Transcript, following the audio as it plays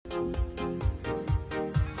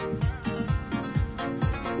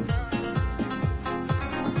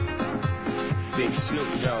Big Snoop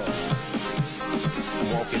Dogg,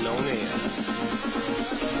 walking on air.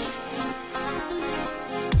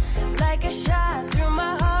 Like a shot through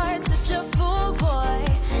my heart, such a fool boy,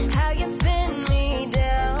 how you spin me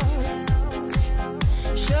down.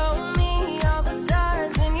 Show me all the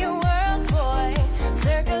stars in your world, boy,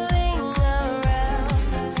 circling around.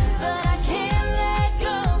 But I can't let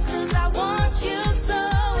go, 'cause I want you so.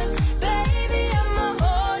 And baby, I'ma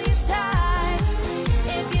hold you tight.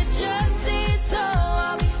 If you just say so,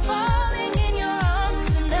 I'll be falling in your arms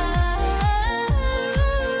tonight.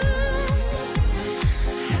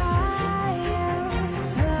 Higher,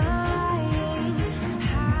 flying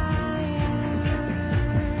higher.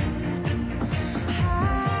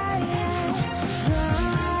 Higher,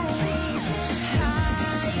 flying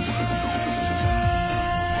higher.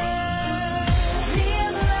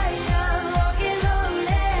 Feels like I'm walking on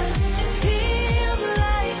air. Feels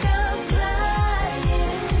like I'm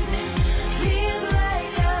flying. Feels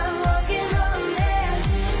like I'm walking on air.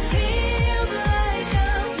 Feels like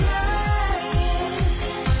I'm flying.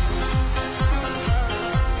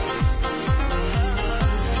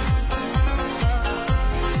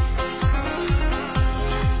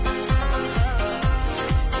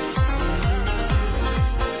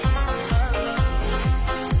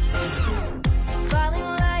 Falling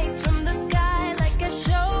lights from the sky like a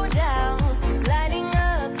showdown, lighting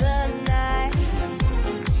up the night.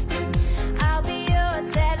 I'll be your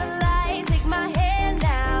satellite, take my hand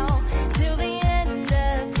now, till the end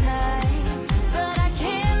of time. But I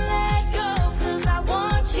can't let go, 'cause I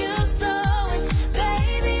want you so. And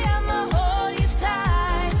baby, I'ma hold you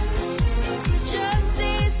tight. If you just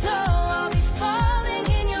say so, I'll be falling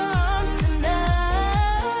in your arms tonight.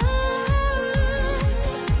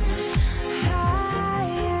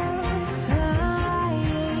 Higher,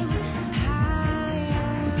 flying higher.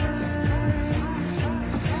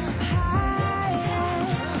 Higher,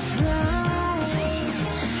 flying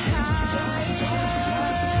higher.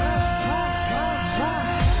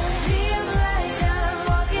 Feels like I'm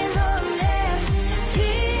walking on air.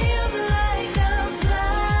 Feels like I'm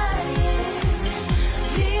flying.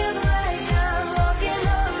 Feels like I'm walking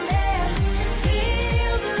on air.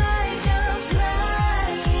 Feels like I'm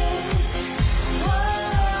flying.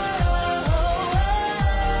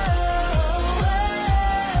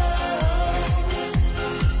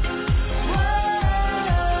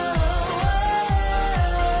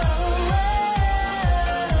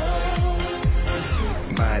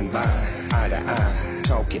 Mind by, eye to eye,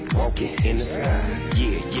 talking, walking in the sky.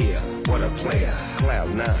 Yeah, yeah, what a player. Cloud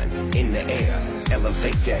 9 in the air.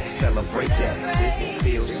 Elevate that, celebrate that. This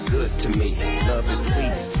feels good to me. Love is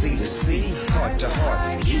peace, sea to sea, heart to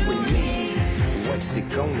heart, you and me. What's it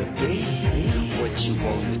gonna be? What you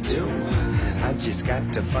wanna do? I just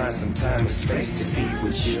got to find some time and space to be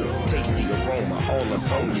with you. Taste the aroma all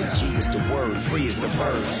up on you. G is the word, free is the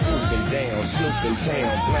bird. Swooping down, snooping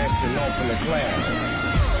town, blasting off in the clouds.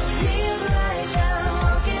 Feels like I'm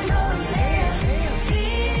walking on air.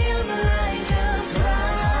 Feels like I'm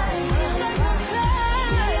flying. Feels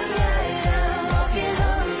like I'm walking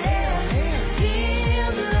on air.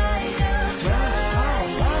 Feels like I'm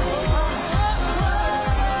flying.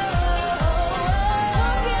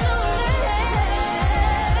 Walking on air.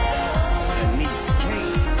 Anise K.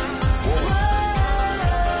 Whoa.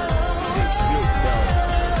 Big Snoop Dogg,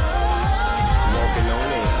 walking on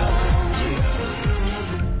air. Yeah.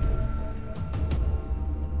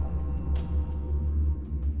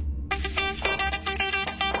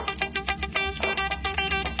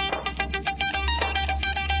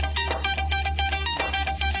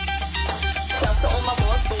 Shout to all my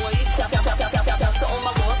boss boys. Shout to all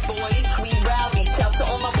my boss boys. We rowdy. Shout to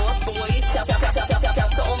all my boss boys. Shout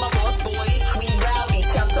to all my boss boys. We rowdy.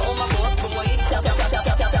 Shout to all my boss boys. Shout to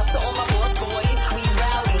all my boss boys. We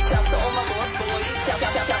rowdy. Shout to all my boss boys. Shout to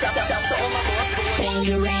all my boss boys. When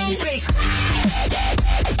you're ready,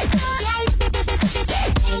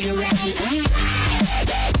 when you're ready.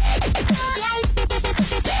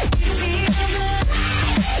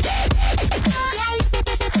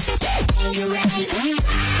 You ready?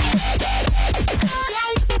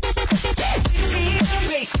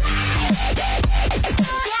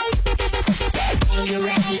 You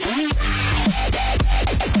ready?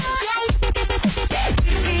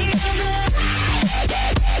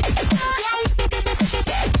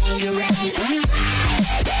 You ready?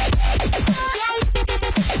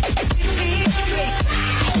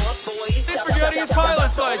 Forgetting his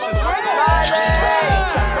pilot's license. Where the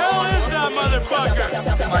hell is that motherfucker?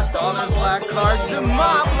 My daughter's black card to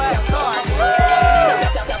my black card.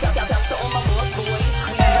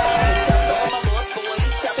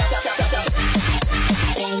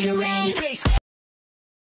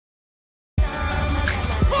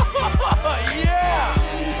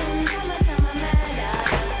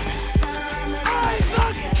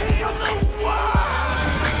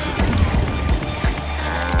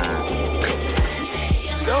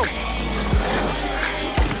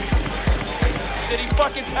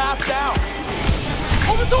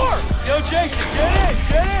 right,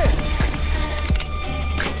 get in!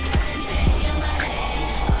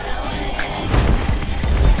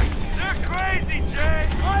 They're crazy, Jay!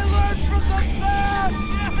 I learned from the best!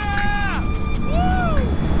 Yeah!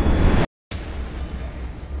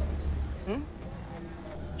 Woo!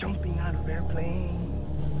 Jumping out of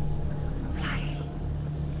airplanes. Flying.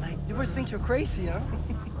 Like, you ever think you're crazy, huh?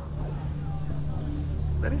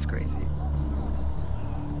 That is crazy.